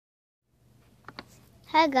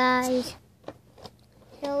Hi guys.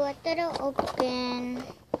 So after I open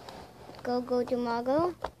go to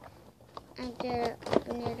Margo, after I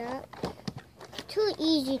open it up, too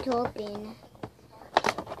easy to open.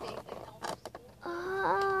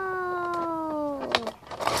 Oh,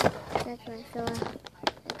 that's why. So I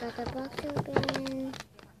got the box open.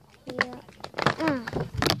 Yeah.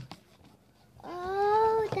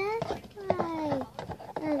 Oh, that's why.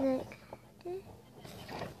 I was like,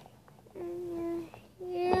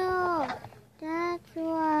 yeah, that's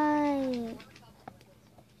why.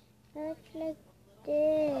 Looks like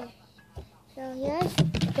this. So here's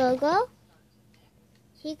Gogo.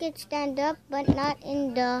 She could stand up, but not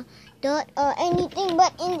in the dirt or anything,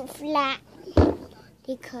 but in the flat.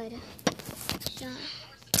 He could. So,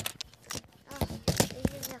 this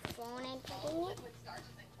is a phone I'm putting it.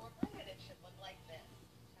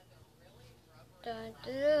 Dun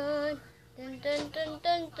dun dun dun dun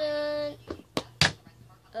dun dun.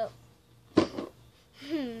 Oh.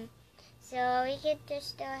 So we can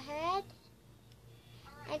just go ahead.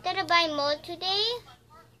 I thought to buy more today.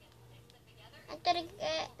 I thought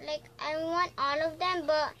I want all of them,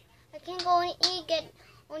 but I can get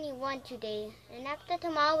only one today. And after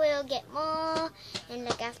tomorrow we'll get more. And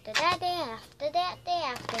like after that day, after that day,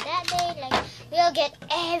 after that day, like we'll get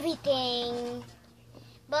everything.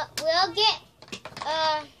 But we'll get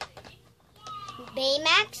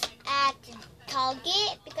Baymax at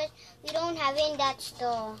Target because we don't have it in that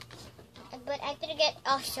store. But I could get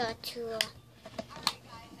Usher too.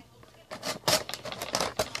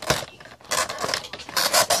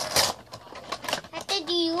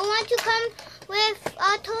 Do you want to come with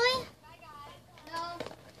a toy? No.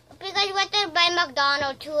 Because we have to buy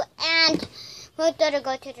McDonald's too, and we have to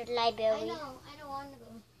go to the library. I know. I don't want to go.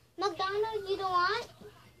 McDonald's you don't want?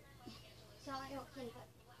 So I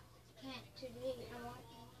can't today. I want.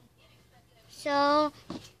 So,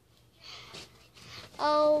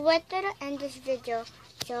 we're going to end this video.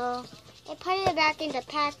 So, I put it back in the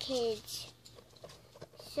package.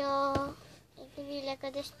 So, it will be like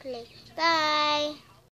a display. Bye.